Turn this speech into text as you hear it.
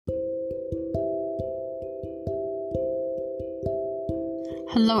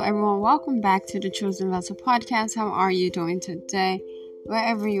Hello, everyone. Welcome back to the Chosen Vessel podcast. How are you doing today?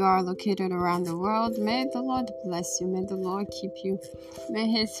 Wherever you are located around the world, may the Lord bless you. May the Lord keep you.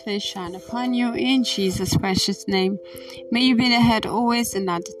 May His face shine upon you in Jesus' precious name. May you be the head always and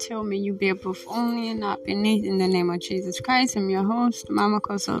not the tail. May you be above only and not beneath. In the name of Jesus Christ, I'm your host, Mama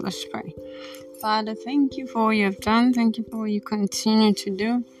Koso. Let's pray. Father, thank you for all you have done. Thank you for what you continue to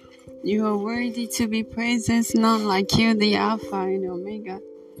do. You are worthy to be praised. There's none like you, the Alpha and Omega,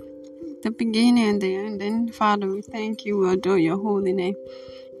 the beginning and the end. And Father, we thank you. We adore your holy name.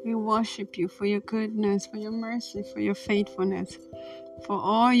 We worship you for your goodness, for your mercy, for your faithfulness, for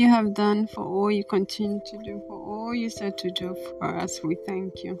all you have done, for all you continue to do, for all you said to do for us. We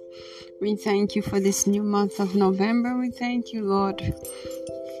thank you. We thank you for this new month of November. We thank you, Lord,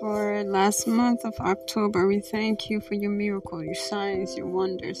 for last month of October. We thank you for your miracle, your signs, your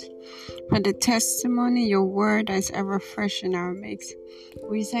wonders, for the testimony, your word that is ever fresh in our midst.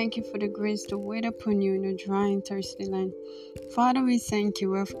 We thank you for the grace to wait upon you in a dry and thirsty land. Father, we thank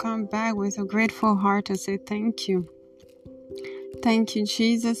you. We have come back with a grateful heart to say thank you. Thank you,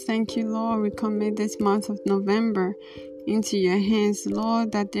 Jesus. Thank you, Lord. We commit this month of November into your hands,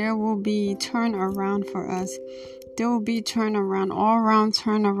 Lord, that there will be turnaround for us. There will be turnaround, all around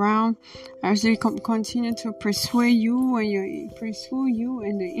turnaround, as we continue to pursue you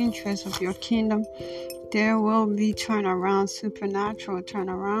and the interest of your kingdom. There will be turnaround, supernatural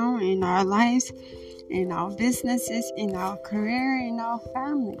turnaround in our lives, in our businesses, in our career, in our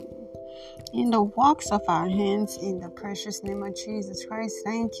family, in the walks of our hands, in the precious name of Jesus Christ.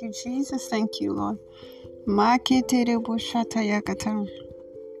 Thank you, Jesus. Thank you, Lord.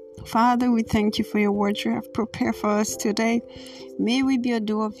 Father, we thank you for your word you have prepared for us today. May we be a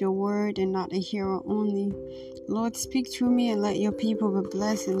doer of your word and not a hearer only. Lord, speak through me and let your people be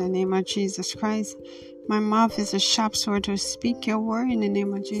blessed in the name of Jesus Christ. My mouth is a sharp sword to speak your word in the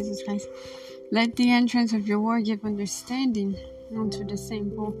name of Jesus Christ. Let the entrance of your word give understanding unto the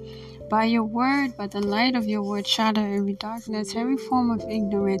simple. By your word, by the light of your word, shatter every darkness, every form of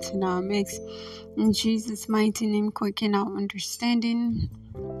ignorance in our midst. In Jesus' mighty name, quicken our understanding.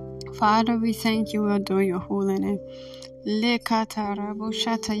 Father, we thank you. We adore your holy name. We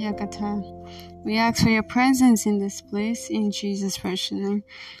ask for your presence in this place in Jesus' precious name.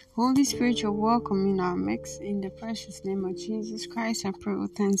 Holy Spirit, you're welcome in our midst. In the precious name of Jesus Christ, I pray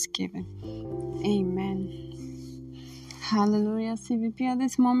with thanksgiving. Amen. Hallelujah. CVP, at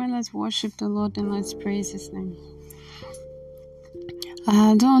this moment, let's worship the Lord and let's praise His name.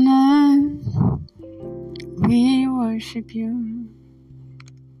 Adonai, we worship you.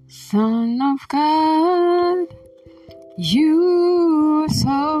 Son of God, you are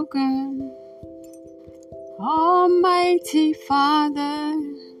so good. Almighty Father,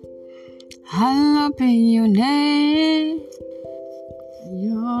 hallowed be your name.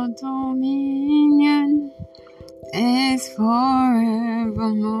 Your dominion is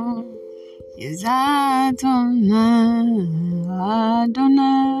forevermore. Yes, Adonai,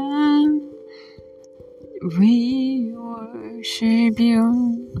 Adonai, we worship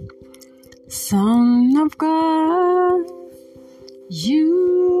you. Son of God,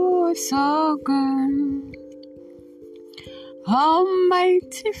 you are so good.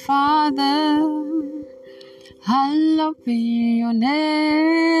 Almighty Father, hallowed be your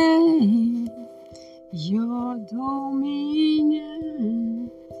name. Your dominion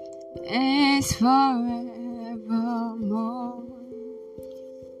is forevermore.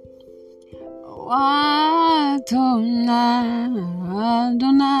 Adonai,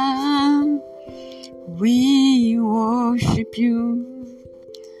 Adonai, we worship you.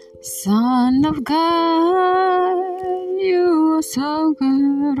 Son of God, you are so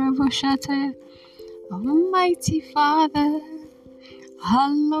good. Almighty Father,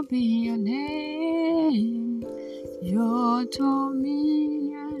 hallowed be your name. Your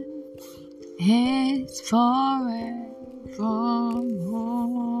dominion is forevermore.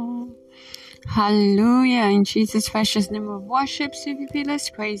 Hallelujah. In Jesus' precious name of worship, CVP, let's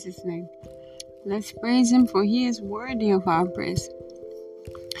praise His name. Let's praise Him, for He is worthy of our praise.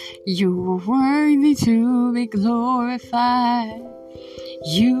 You are worthy to be glorified.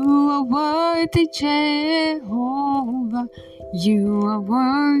 You are worthy, Jehovah. You are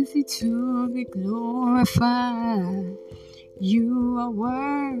worthy to be glorified. You are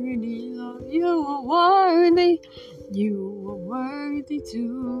worthy, Lord. You are worthy. You are worthy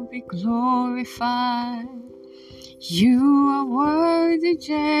to be glorified. You are worthy,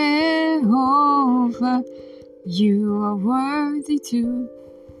 Jehovah. You are worthy to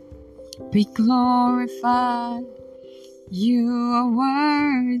be glorified. You are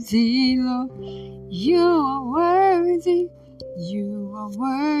worthy, Lord. You are worthy. You are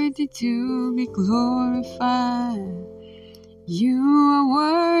worthy to be glorified. You are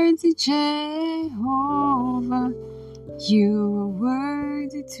worthy, Jehovah. You are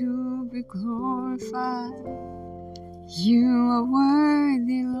worthy to be glorified. You are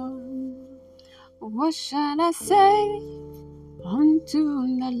worthy, Lord. What shall I say unto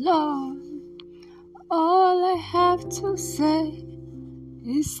the Lord? All I have to say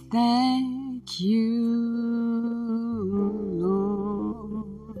is thank you,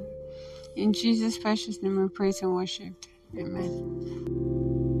 Lord. In Jesus' precious name we praise and worship. Amen.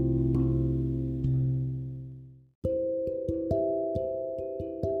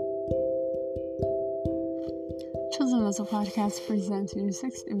 Chosen Vessel Podcast presents you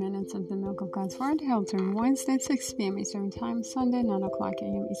 60 minutes of the milk of God's Word, held on Wednesday, 6 p.m. Eastern Time, Sunday, 9 o'clock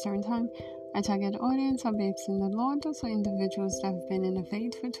a.m. Eastern Time. Our target audience are babes in the Lord, also individuals that have been in the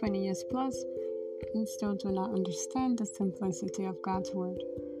faith for 20 years plus and still do not understand the simplicity of God's Word.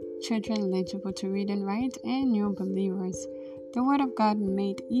 Children eligible to read and write, and new believers. The Word of God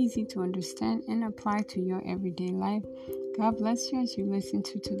made easy to understand and apply to your everyday life. God bless you as you listen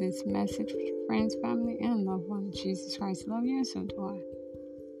to today's message with your friends, family, and loved ones. Jesus Christ loves you, and so do I.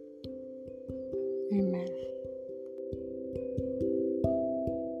 Amen.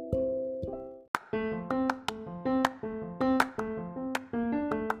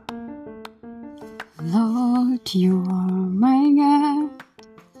 Lord, you are my God,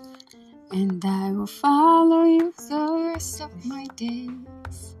 and I will follow you the rest of my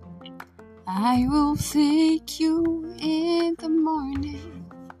days. I will seek you in the morning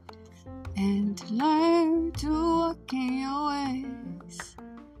and learn to walk in your ways.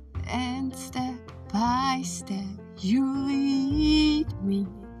 And step by step you lead me.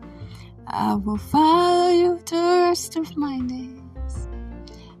 I will follow you the rest of my days.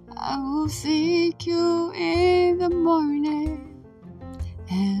 I will seek you in the morning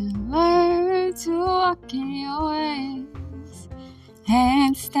and learn to walk in your ways.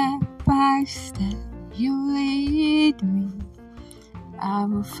 And step by step you lead me. I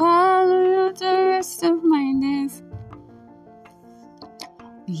will follow you the rest of my days.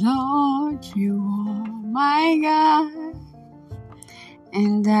 Lord, you are my God,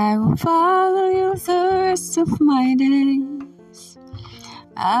 and I will follow you the rest of my days.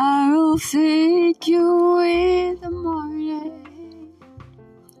 I will seek you in the morning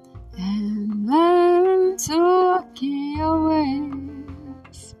and learn to walk in your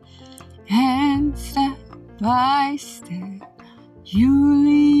ways. And step by step you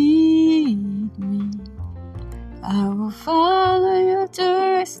lead me. I will follow you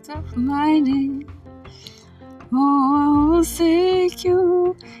the rest of my days. Oh, I will seek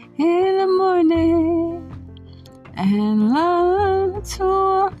you in the morning and learn to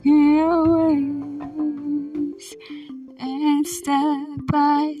walk in your ways. And step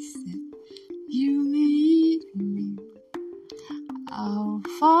by step you lead me. I'll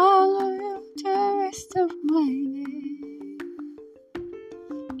follow you the rest of my days.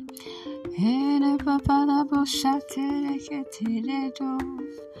 Ere papara boshatere ketere do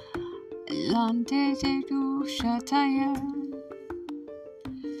lande de do shataya.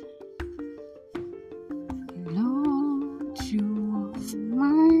 Lord, you are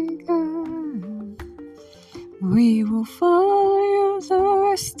my God. We will follow you the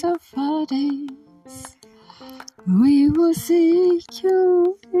rest of our days. We will seek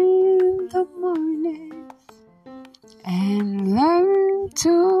you in the morning and learn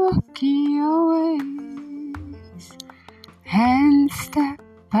to walk in your ways. And step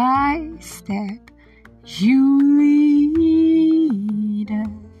by step you lead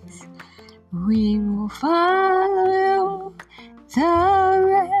us. We will follow the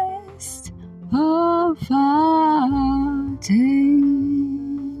rest of our days.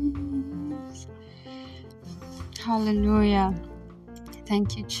 Hallelujah.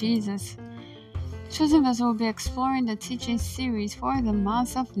 Thank you, Jesus. Chosen Vessel will be exploring the teaching series for the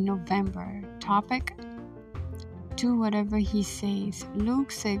month of November. Topic: do whatever he says. Luke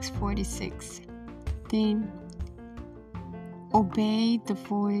 6:46. Theme: obey the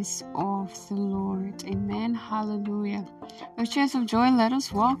voice of the Lord. Amen. Hallelujah. With tears of joy, let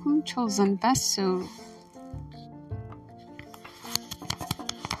us welcome Chosen Vessel.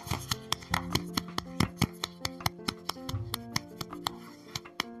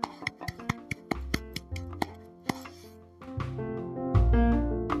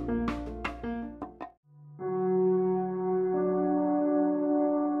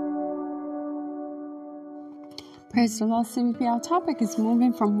 Praise the Lord, CVP. Our topic is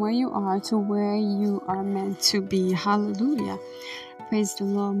moving from where you are to where you are meant to be. Hallelujah. Praise the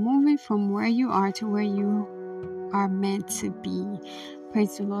Lord. Moving from where you are to where you are meant to be.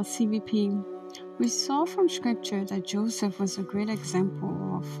 Praise the Lord. CVP. We saw from scripture that Joseph was a great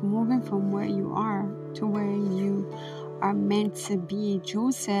example of moving from where you are to where you are meant to be.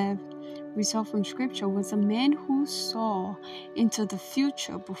 Joseph, we saw from scripture, was a man who saw into the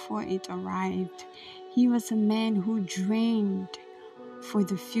future before it arrived. He was a man who dreamed for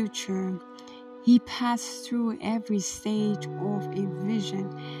the future. He passed through every stage of a vision.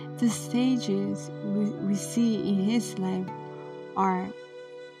 The stages we see in his life are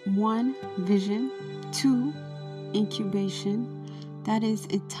 1. Vision. 2. Incubation. That is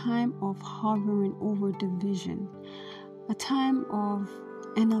a time of hovering over the vision. A time of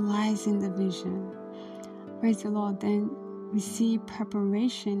analyzing the vision. Praise the Lord. Then we see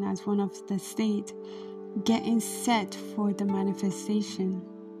preparation as one of the states. Getting set for the manifestation.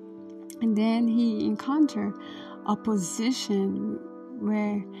 And then he encountered opposition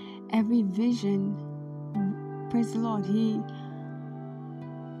where every vision, praise the Lord, he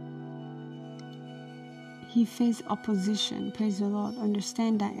faced opposition. Praise the Lord.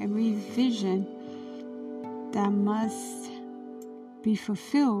 Understand that every vision that must be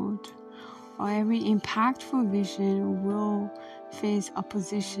fulfilled or every impactful vision will face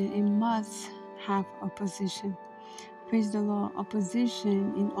opposition. It must have opposition. Praise the Lord.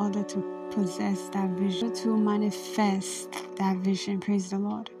 Opposition in order to possess that vision, to manifest that vision. Praise the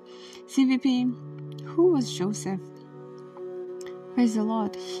Lord. CVP, who was Joseph? Praise the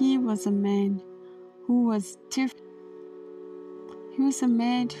Lord. He was a man who was different. He was a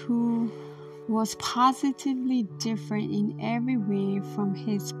man who was positively different in every way from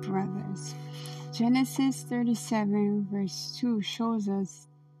his brothers. Genesis 37 verse 2 shows us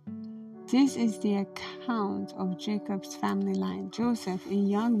this is the account of Jacob's family line. Joseph, a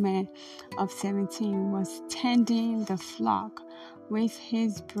young man of 17, was tending the flock with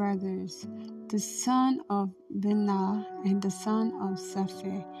his brothers, the son of Bilhah and the son of Zeph,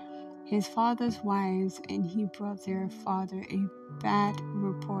 his father's wives, and he brought their father a bad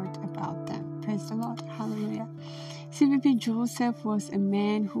report about them. Praise the Lord. Hallelujah. CVP. Joseph was a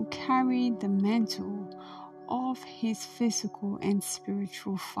man who carried the mantle of his physical and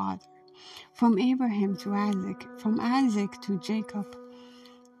spiritual father. From Abraham to Isaac, from Isaac to Jacob.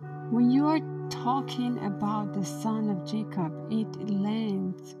 When you are talking about the son of Jacob, it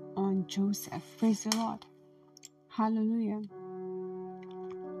lands on Joseph. Praise the Lord. Hallelujah.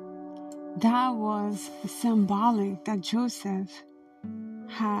 That was symbolic that Joseph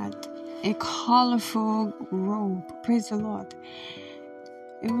had a colorful robe. Praise the Lord.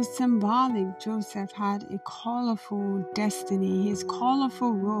 It was symbolic. Joseph had a colorful destiny. His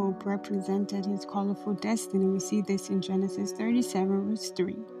colorful robe represented his colorful destiny. We see this in Genesis 37 verse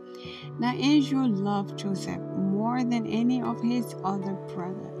 3. Now Israel loved Joseph more than any of his other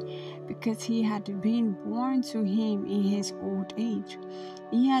brothers because he had been born to him in his old age.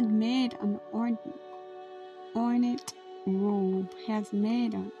 He had made an ornate robe. He has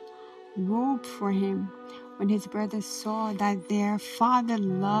made a robe for him. When his brothers saw that their father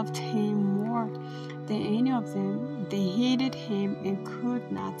loved him more than any of them, they hated him and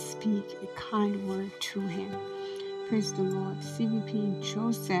could not speak a kind word to him. Praise the Lord. CVP.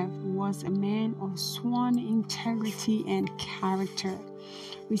 Joseph was a man of sworn integrity and character.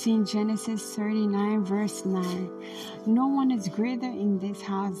 We see in Genesis 39 verse 9, no one is greater in this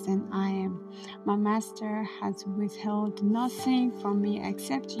house than I am. My master has withheld nothing from me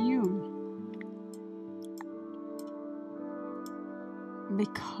except you,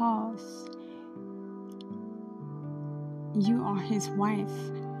 because you are his wife.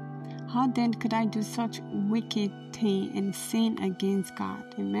 How then could I do such wicked thing and sin against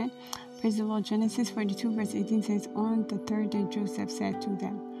God? Amen. Praise the Lord. Genesis 42 verse 18 says, on the third day Joseph said to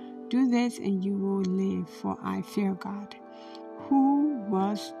them, do this and you will live, for I fear God. Who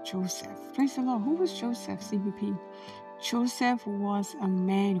was Joseph? Praise the Lord. Who was Joseph, CVP? Joseph was a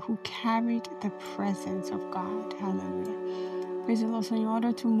man who carried the presence of God. Hallelujah. Praise the Lord. So in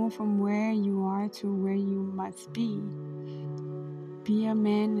order to move from where you are to where you must be a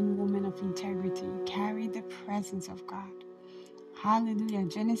man and woman of integrity. Carry the presence of God. Hallelujah.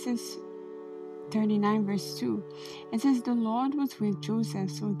 Genesis 39 verse 2. It says, the Lord was with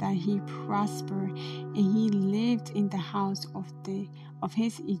Joseph so that he prospered, and he lived in the house of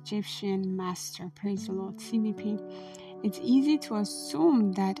his Egyptian master. Praise the Lord. CVP. It's easy to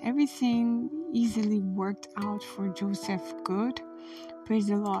assume that everything easily worked out for Joseph good. Praise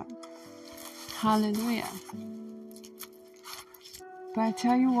the Lord. Hallelujah. But I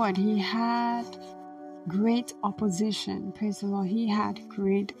tell you what, he had great opposition. Praise the Lord. He had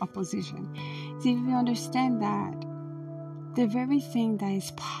great opposition. See, if you understand that The very thing that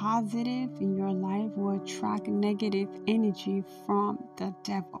is positive in your life will attract negative energy from the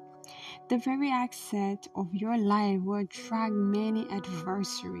devil. The very accent of your life will attract many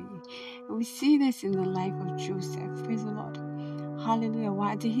adversary. And we see this in the life of Joseph. Praise the Lord. Hallelujah.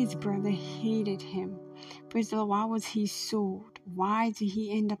 Why did his brother hated him? Praise the Lord. Why was he sold? Why did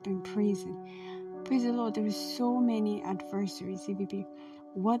he end up in prison? Praise the Lord. There are so many adversaries, CVP.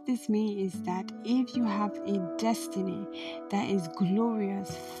 What this means is that if you have a destiny that is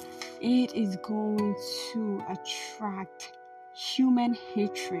glorious, it is going to attract human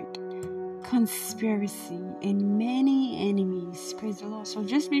hatred, conspiracy, and many enemies. Praise the Lord. So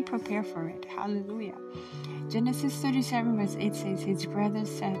just be prepared for it. Hallelujah. Genesis 37 verse 8 says, his brother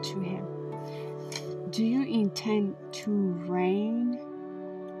said to him, do you intend to reign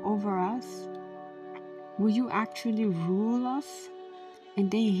over us? Will you actually rule us? And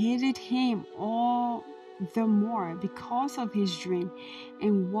they hated him all the more because of his dream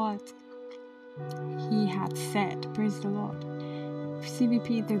and what he had said. Praise the Lord.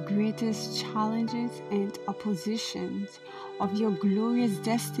 CVP, the greatest challenges and oppositions of your glorious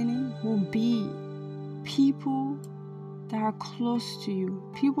destiny will be people that are close to you.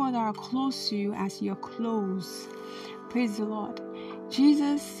 People that are close to you as you're close. Praise the Lord.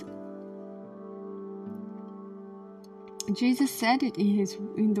 Jesus said it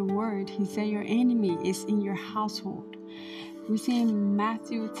in the word. He said your enemy is in your household. We see in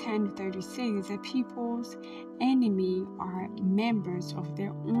Matthew 10:36 that people's enemy are members of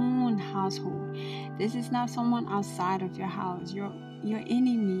their own household. This is not someone outside of your house. Your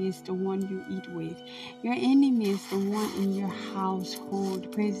enemy is the one you eat with. Your enemy is the one in your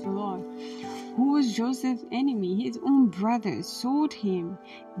household. Praise the Lord. Who was Joseph's enemy? His own brothers sold him.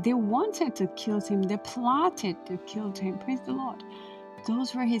 They wanted to kill him. They plotted to kill him. Praise the Lord.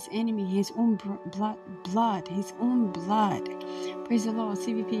 Those were his enemy, his own blood, his own blood. Praise the Lord,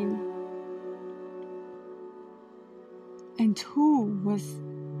 CVP. And who was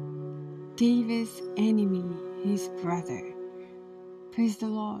David's enemy? His brother. Praise the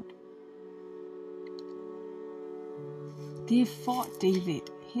Lord. They fought David,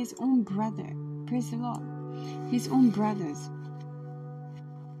 his own brother. Praise the Lord. His own brothers.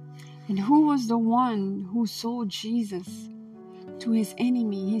 And who was the one who sold Jesus to his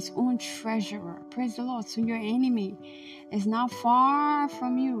enemy, his own treasurer? Praise the Lord. So your enemy is not far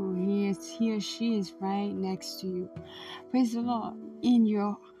from you. He or she is right next to you. Praise the Lord. In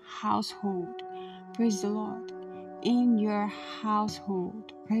your household. Praise the Lord. In your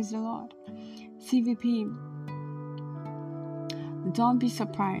household. Praise the Lord. CVP, don't be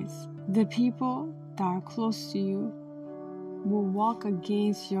surprised. The people that are close to you will walk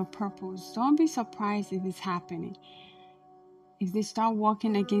against your purpose. Don't be surprised if it's happening. If they start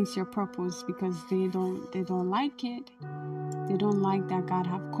walking against your purpose because they don't like it, they don't like that God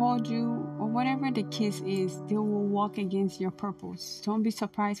have called you, or whatever the case is, they will walk against your purpose. Don't be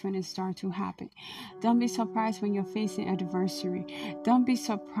surprised when it starts to happen. Don't be surprised when you're facing adversary. Don't be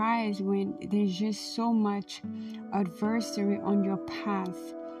surprised when there's just so much adversary on your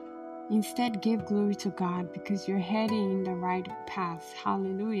path. Instead, give glory to God because you're heading in the right path.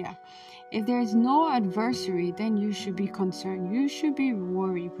 Hallelujah. If there is no adversary, then you should be concerned. You should be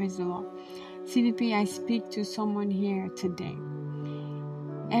worried. Praise the Lord. CVP, I speak to someone here today.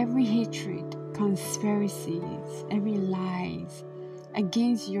 Every hatred, conspiracies, every lies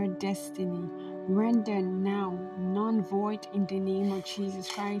against your destiny, render now non-void in the name of Jesus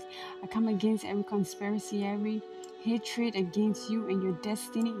Christ. I come against every conspiracy, every hatred against you and your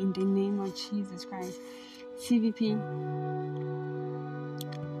destiny in the name of Jesus Christ. CVP,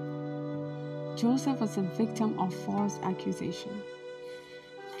 Joseph was a victim of false accusation.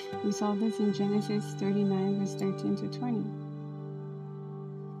 We saw this in Genesis 39 verse 13 to 20.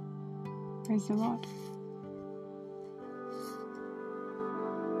 Praise the Lord.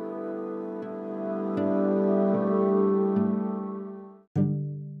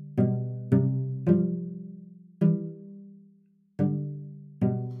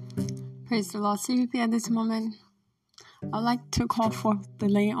 Praise the Lord. CVP, at this moment, I'd like to call forth the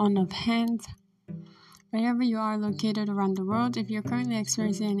laying on of hands. Wherever you are located around the world, if you're currently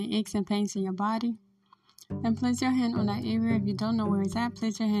experiencing any aches and pains in your body, then place your hand on that area. If you don't know where it's at,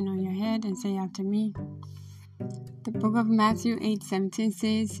 place your hand on your head and say after me. The book of Matthew 8:17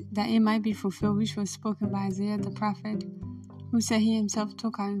 says that it might be fulfilled, which was spoken by Isaiah the prophet, who said he himself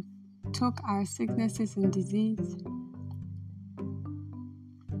took our sicknesses and disease.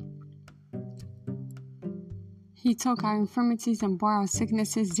 He took our infirmities and bore our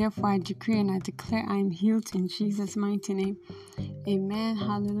sicknesses. Therefore, I decree and I declare I am healed in Jesus' mighty name. Amen.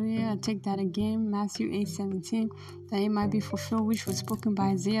 Hallelujah. I take that again. Matthew 8:17, that it might be fulfilled which was spoken by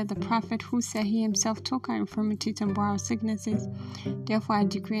Isaiah the prophet, who said he himself took our infirmities and bore our sicknesses. Therefore I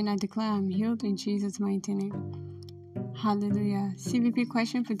decree and I declare I'm healed in Jesus' mighty name. Hallelujah. CVP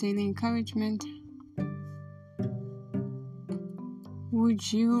question for daily encouragement.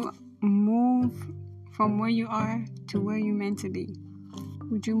 Would you move from where you are to where you're meant to be?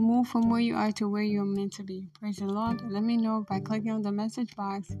 Would you move from where you are to where you're meant to be? Praise the Lord. Let me know by clicking on the message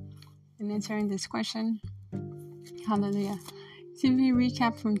box and answering this question. Hallelujah. CV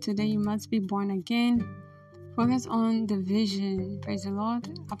recap from today. You must be born again. Focus on the vision. Praise the Lord.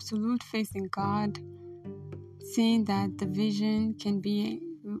 Absolute faith in God. Seeing that the vision could be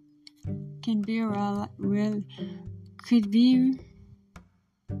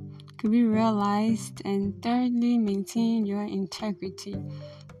realized. And thirdly, maintain your integrity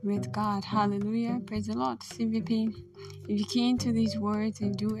with God. Hallelujah. Praise the Lord. CVP, if you key into these words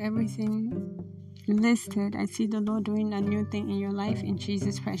and do everything listed, I see the Lord doing a new thing in your life in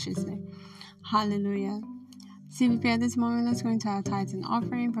Jesus' precious name. Hallelujah. CVP, at this moment, let's go into our tithes and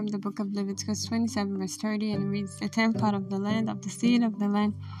offering from the book of Leviticus 27 verse 30, and it reads, the 10th part of the land, of the seed of the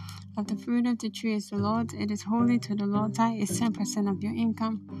land, of the fruit of the tree is the Lord's. It is holy to the Lord. Tithe is 10% of your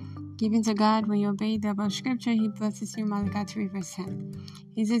income. Given to God, when you obey the above scripture, He blesses you. Malachi 3 verse 10.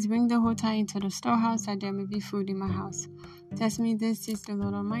 He says, bring the whole tithe into the storehouse, that there may be food in my house. Test me this, is the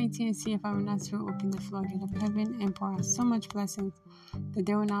Lord Almighty, and see if I will not so open the floodgate of heaven and pour out so much blessings that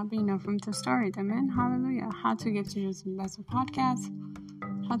there will not be enough room to store it. Amen. Hallelujah. How to give to Chosen Vessel Podcast.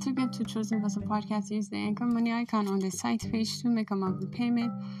 How to give to Chosen Vessel Podcast. Use the Anchor Money icon on the site page to make a monthly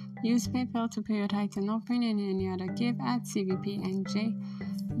payment. Use PayPal to pay your tithe and offering and any other give at CVPNJ.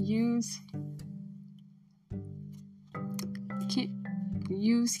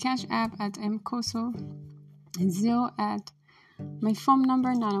 Use Cash App at MCOSO, Zelle at my phone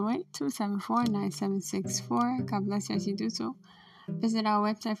number 908-274-9764. God bless you as you do so. Visit our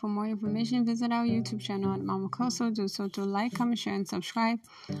website for more information. Visit our YouTube channel at Mama Koso. Do so to like, comment, share, and subscribe.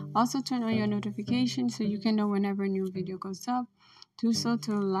 Also turn on your notifications so you can know whenever a new video goes up. Do so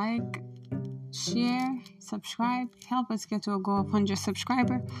to like, share, subscribe. Help us get to a goal of 100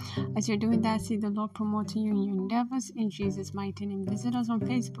 subscribers. As you're doing that, see the Lord promoting you in your endeavors in Jesus' mighty name. Visit us on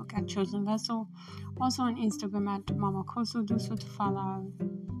Facebook at Chosen Vessel. Also on Instagram at Mama Koso. Do so to follow our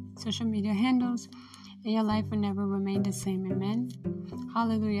social media handles, and your life will never remain the same. Amen.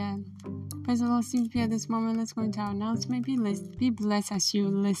 Hallelujah. Praise the Lord. CVP, at this moment, let's go into our announcement. Be blessed as you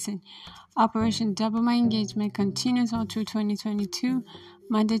listen. Operation Double My Engagement continues on through 2022,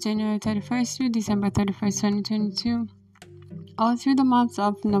 Monday, January 31st through December 31st, 2022. All through the months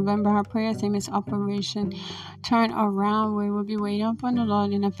of November, our prayer theme is Operation Turn Around, where we'll be waiting upon the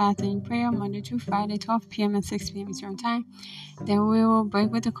Lord in a fasting prayer Monday through Friday, 12 p.m. and 6 p.m. Eastern Time. Then we will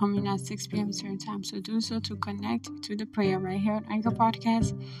break with the communion at 6 p.m. Eastern Time. So do so to connect to the prayer right here at Anchor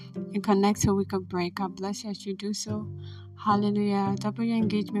Podcast and connect so we could break. God bless you as you do so. Hallelujah. Double your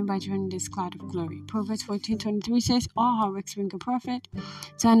engagement by joining this cloud of glory. Proverbs 14:23 says, all hard works bring a profit.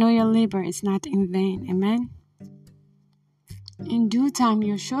 So I know your labor is not in vain. Amen. In due time,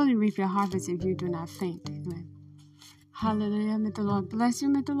 you'll surely reap your harvest if you do not faint. Amen. Hallelujah. May the Lord bless you.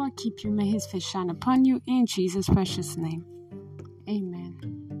 May the Lord keep you. May His face shine upon you. In Jesus' precious name. Amen.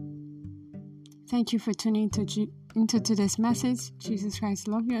 Thank you for tuning into today's message. Jesus Christ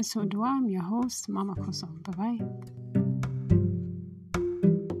love you, and so do I. I'm your host, Mama Koso. Bye-bye.